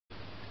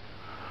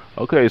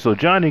Okay, so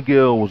Johnny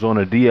Gill was on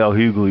a DL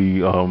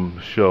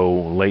Hughley show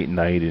late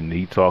night, and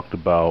he talked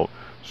about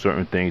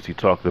certain things. He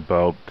talked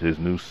about his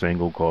new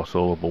single called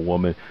 "Soul of a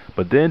Woman,"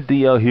 but then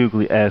DL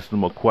Hughley asked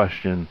him a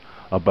question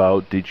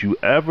about, did you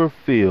ever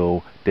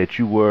feel that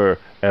you were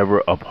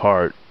ever a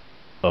part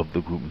of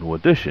the group New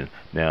Edition?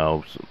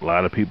 Now, a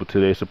lot of people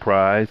today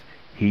surprised.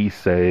 He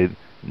said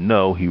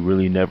no, he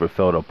really never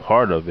felt a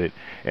part of it,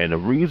 and the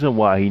reason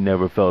why he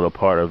never felt a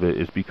part of it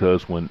is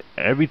because when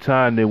every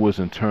time there was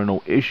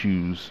internal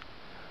issues,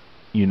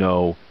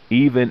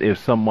 even if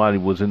somebody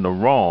was in the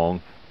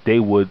wrong,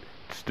 they would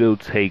still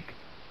take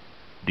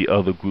the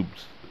other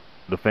groups,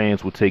 the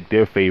fans would take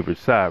their favorite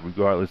side,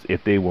 regardless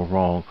if they were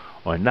wrong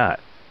or not.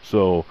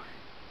 So,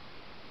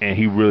 and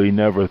he really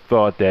never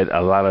thought that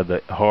a lot of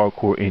the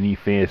hardcore indie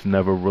fans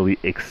never really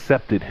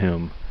accepted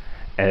him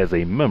as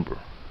a member.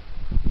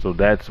 So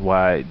that's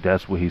what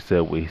he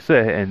said, what he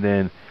said. And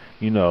then,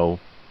 you know,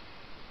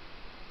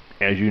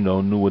 as you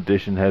know, New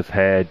Edition has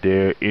had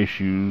their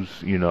issues.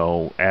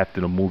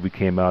 After the movie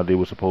came out, they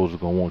were supposed to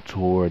go on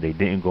tour. They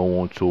didn't go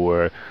on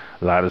tour.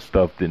 A lot of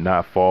stuff did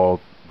not fall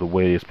the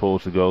way it's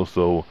supposed to go.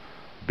 So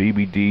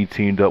BBD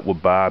teamed up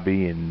with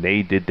Bobby, and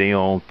they did their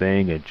own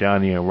thing. And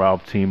Johnny and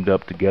Ralph teamed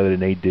up together,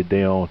 and they did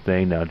their own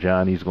thing. Now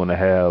Johnny's going to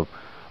have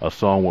a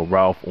song with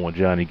Ralph on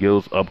Johnny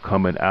Gill's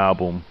upcoming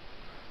album.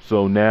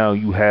 So now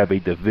you have a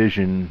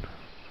division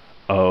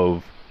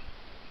of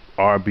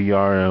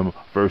RBRM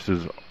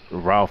versus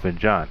Ralph and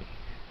Johnny.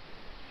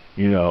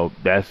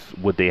 That's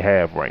what they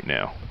have right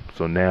now.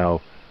 So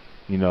now,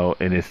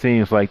 and it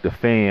seems like the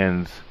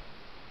fans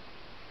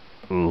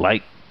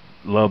like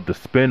love the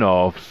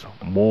spin-offs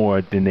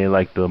more than they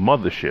like the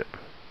mothership.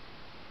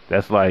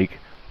 That's like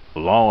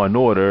Law and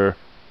Order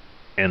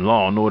and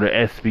Law and Order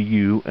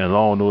SVU and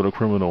Law and Order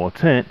Criminal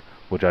Intent,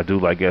 which I do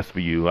like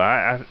SVU.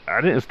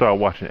 I didn't start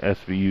watching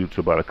SVU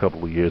till about a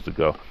couple of years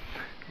ago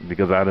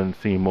because I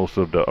didn't see most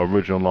of the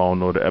original Law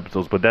and Order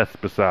episodes, but that's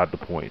beside the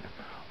point.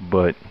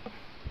 But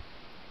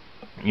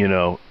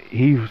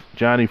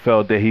Johnny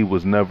felt that he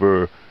was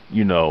never,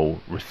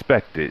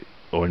 respected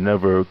or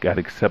never got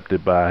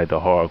accepted by the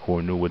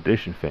hardcore New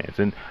Edition fans,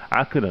 and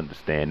I could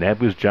understand that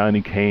because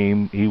Johnny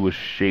came, he was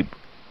shaped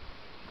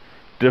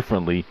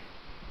differently,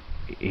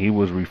 he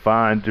was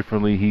refined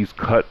differently, he's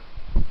cut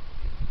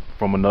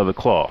from another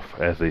cloth,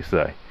 as they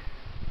say,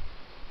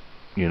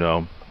 you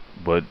know.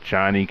 But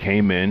Johnny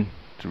came in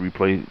to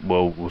replace,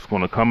 well, was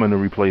going to come in to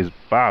replace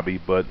Bobby,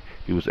 but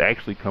he was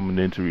actually coming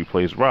in to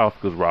replace Ralph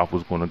because Ralph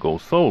was going to go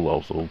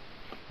solo. So,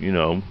 you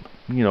know,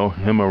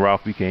 him and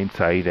Ralph became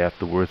tight.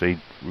 Afterwards, they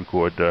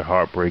recorded their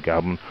Heartbreak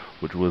album,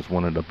 which was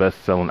one of the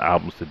best-selling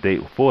albums to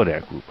date for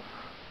that group.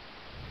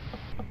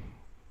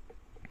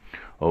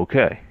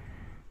 Okay,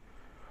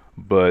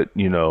 but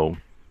the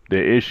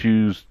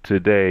issues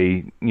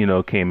today,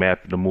 came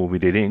after the movie.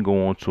 They didn't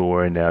go on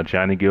tour, and now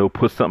Johnny Gill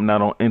put something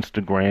out on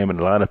Instagram, and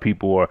a lot of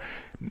people are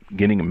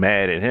getting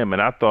mad at him.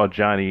 And I thought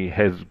Johnny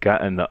has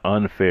gotten the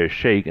unfair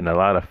shake, and a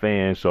lot of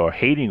fans are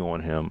hating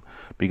on him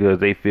because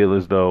they feel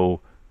as though,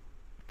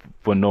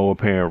 for no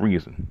apparent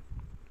reason,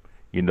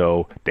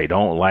 they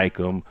don't like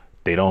him.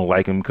 They don't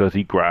like him because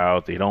he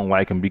growls. They don't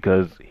like him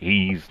because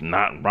he's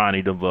not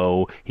Ronnie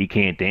DeVoe. He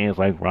can't dance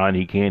like Ronnie.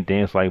 He can't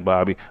dance like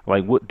Bobby.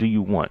 Like, what do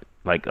you want?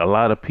 Like, a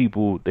lot of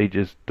people, they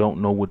just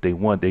don't know what they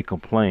want. They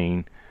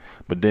complain,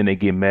 but then they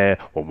get mad.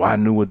 Well, why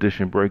New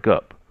Edition break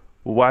up?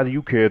 Well, why do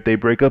you care if they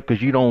break up?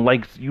 Because you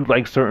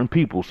like certain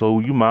people, so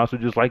you might as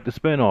well just like the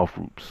spinoff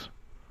groups.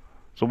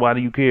 So why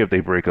do you care if they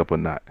break up or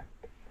not?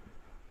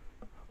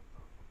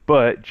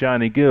 But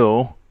Johnny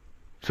Gill,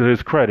 to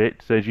his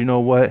credit, says, you know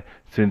what?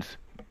 Since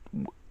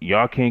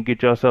y'all can't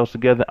get yourselves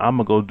together, I'm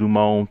gonna go do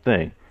my own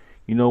thing.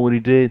 You know what he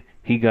did?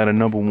 He got a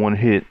number one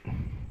hit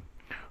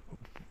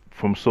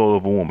from Soul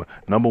of a Woman,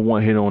 number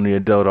one hit on the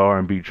adult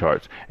R&B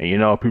charts. And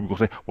people gonna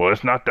say, well,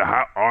 it's not the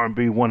hot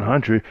R&B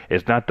 100,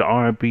 it's not the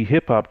R&B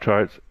hip hop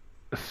charts.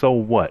 So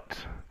what?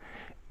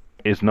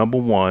 It's number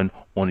one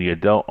on the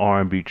adult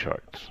R&B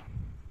charts.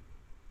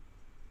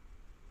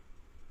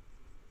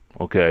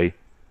 Okay,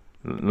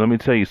 let me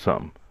tell you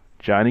something.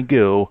 Johnny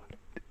Gill,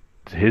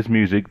 his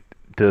music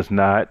does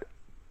not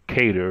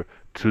cater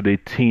to the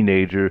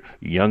teenager,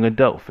 young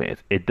adult fans.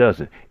 It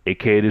doesn't. It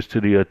caters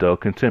to the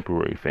adult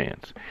contemporary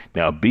fans.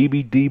 Now,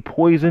 BBD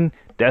Poison,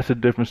 that's a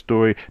different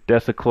story.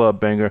 That's a club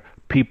banger.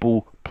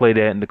 People play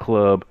that in the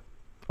club.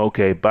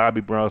 Okay, Bobby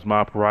Brown's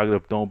My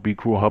Prerogative, Don't Be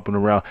Cruel, Humping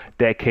Around,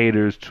 that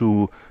caters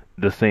to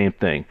the same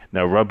thing.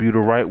 Now, Rub You the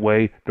Right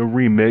Way, the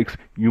remix,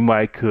 you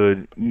might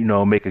could,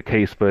 make a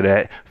case for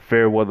that.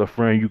 Fairweather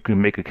Friend, you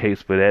can make a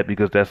case for that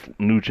because that's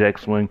New Jack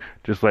Swing,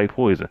 just like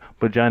Poison.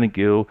 But Johnny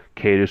Gill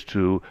caters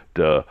to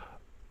the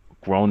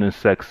grown and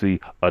sexy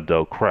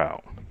adult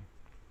crowd.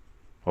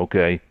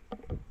 Okay?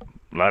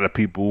 A lot of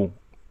people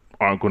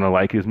aren't going to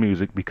like his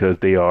music because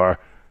they are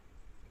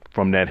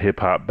from that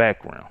hip hop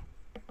background.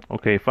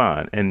 Okay,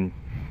 fine. And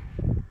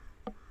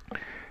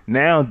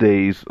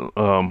nowadays,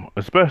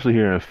 especially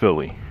here in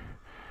Philly,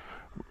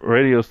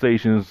 radio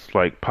stations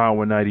like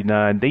Power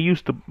 99, they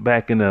used to,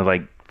 back in the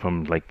like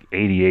from like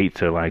 '88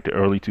 to like the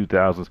early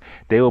 2000s,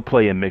 they will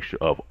play a mixture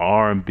of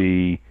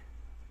R&B,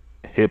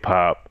 hip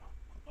hop,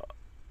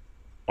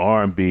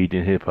 R&B,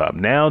 then hip hop.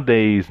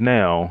 Nowadays,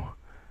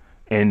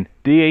 and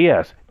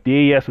DAS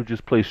would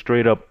just play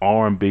straight up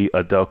R&B,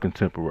 adult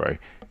contemporary.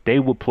 They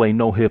would play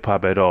no hip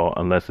hop at all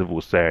unless it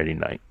was Saturday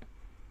night.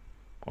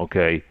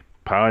 Okay,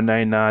 Power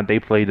 99, they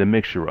played a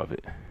mixture of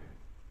it.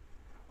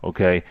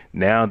 Okay,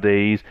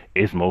 nowadays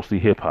it's mostly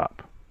hip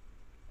hop.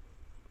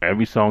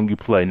 Every song you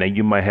play, now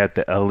you might have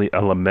the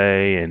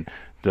LMA and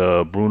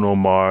the Bruno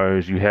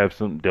Mars. You have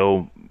some,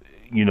 they'll,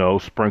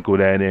 sprinkle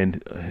that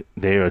in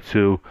there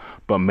too.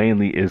 But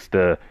mainly it's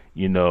the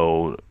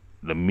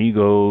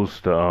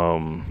Migos,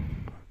 the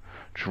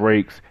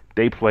Drakes.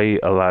 They play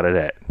a lot of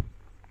that.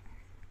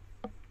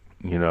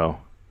 You know.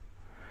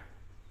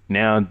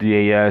 Now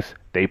DAS,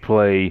 they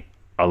play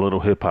a little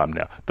hip hop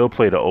now. They'll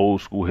play the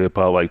old school hip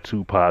hop like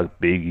Tupac,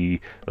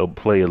 Biggie. They'll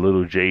play a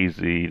little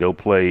Jay-Z. They'll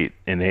play,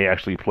 and they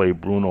actually play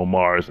Bruno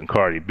Mars and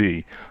Cardi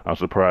B. I'm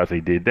surprised they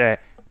did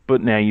that.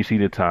 But now you see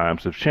the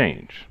times have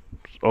changed.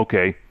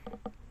 Okay.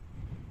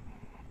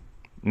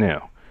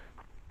 Now,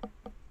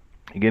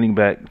 getting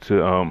back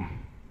to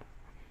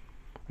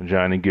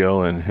Johnny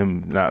Gill and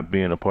him not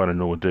being a part of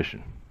New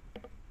Edition.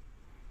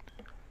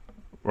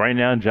 Right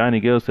now, Johnny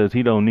Gill says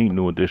he don't need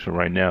New Edition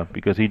right now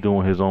because he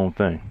doing his own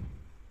thing.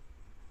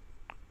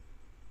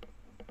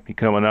 He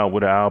coming out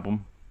with an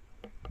album.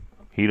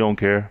 He don't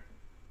care.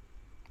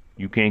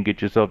 You can't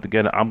get yourself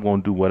together. I'm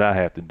gonna do what I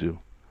have to do.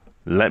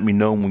 Let me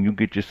know when you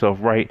get yourself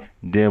right.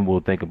 Then we'll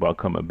think about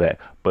coming back.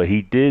 But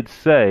he did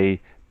say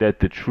that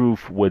the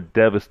truth would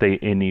devastate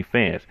any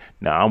fans.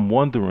 Now I'm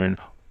wondering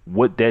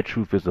what that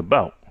truth is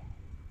about.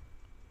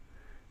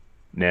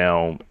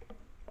 Now,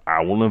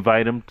 I will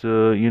invite him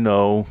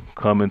to,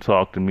 come and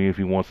talk to me if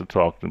he wants to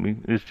talk to me.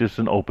 It's just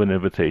an open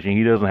invitation.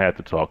 He doesn't have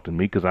to talk to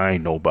me because I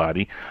ain't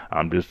nobody.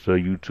 I'm just a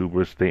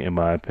YouTuber stating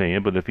my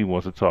opinion. But if he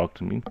wants to talk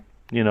to me,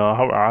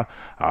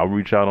 I'll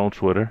reach out on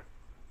Twitter.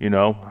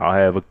 I'll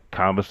have a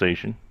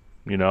conversation.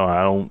 I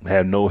don't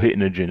have no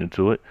hidden agenda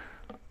to it.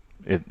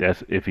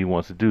 If he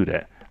wants to do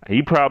that,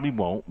 he probably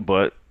won't.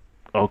 But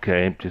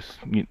okay,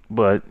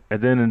 but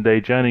at the end of the day,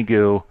 Johnny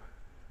Gill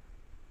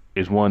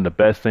is one of the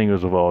best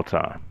singers of all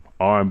time.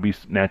 R&B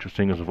natural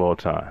singers of all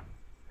time.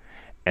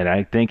 And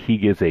I think he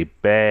gets a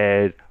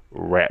bad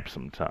rap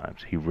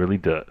sometimes. He really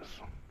does.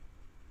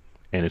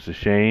 And it's a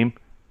shame,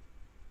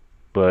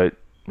 but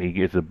he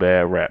gets a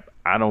bad rap.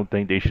 I don't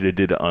think they should have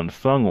did an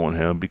unsung on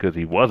him because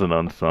he wasn't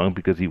unsung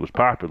because he was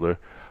popular.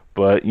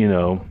 But,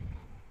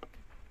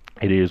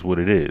 it is what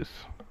it is.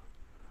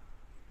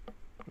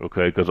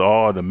 Okay, because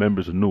all the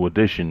members of New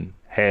Edition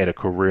had a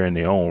career in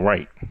their own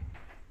right.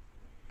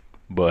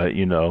 But,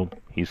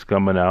 he's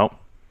coming out.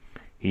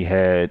 He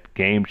had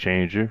Game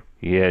Changer.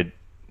 He had,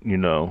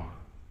 a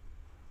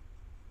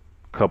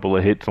couple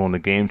of hits on the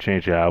Game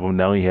Changer album.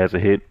 Now he has a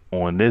hit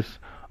on this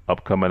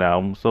upcoming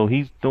album. So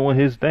he's doing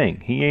his thing.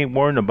 He ain't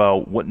worrying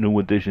about what New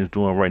Edition's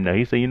doing right now.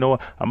 He said, you know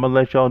what? I'm going to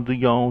let y'all do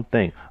your own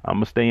thing. I'm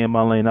going to stay in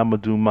my lane. I'm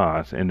going to do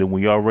mine. And then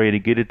when y'all ready to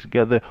get it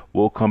together,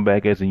 we'll come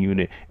back as a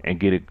unit and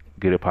get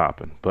it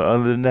popping. But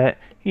other than that,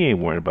 he ain't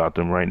worrying about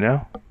them right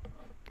now.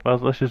 Well,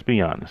 let's just be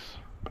honest.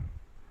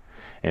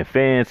 And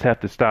fans have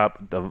to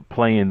stop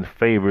playing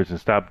favorites and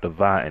stop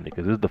dividing it.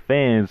 Because it's the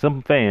fans,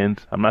 some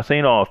fans, I'm not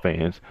saying all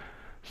fans,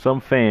 some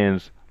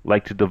fans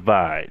like to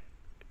divide.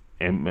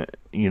 And,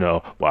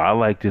 well, I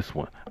like this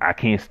one. I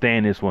can't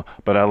stand this one,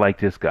 but I like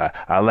this guy.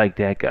 I like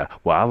that guy.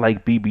 Well, I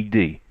like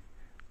BBD.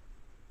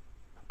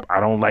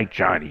 I don't like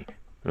Johnny.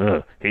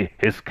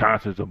 His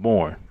concerts are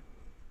boring.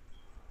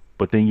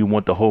 But then you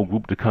want the whole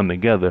group to come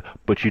together,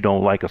 but you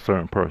don't like a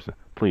certain person.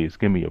 Please,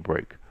 give me a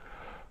break.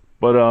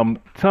 But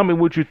tell me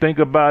what you think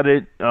about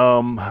it.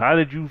 How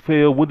did you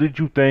feel? What did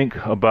you think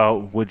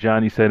about what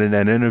Johnny said in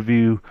that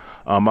interview?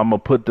 I'm going to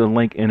put the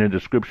link in the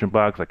description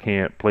box. I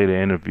can't play the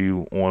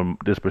interview on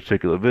this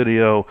particular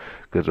video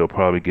because it'll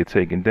probably get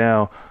taken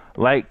down.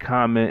 Like,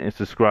 comment, and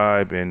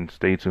subscribe, and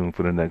stay tuned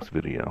for the next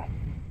video.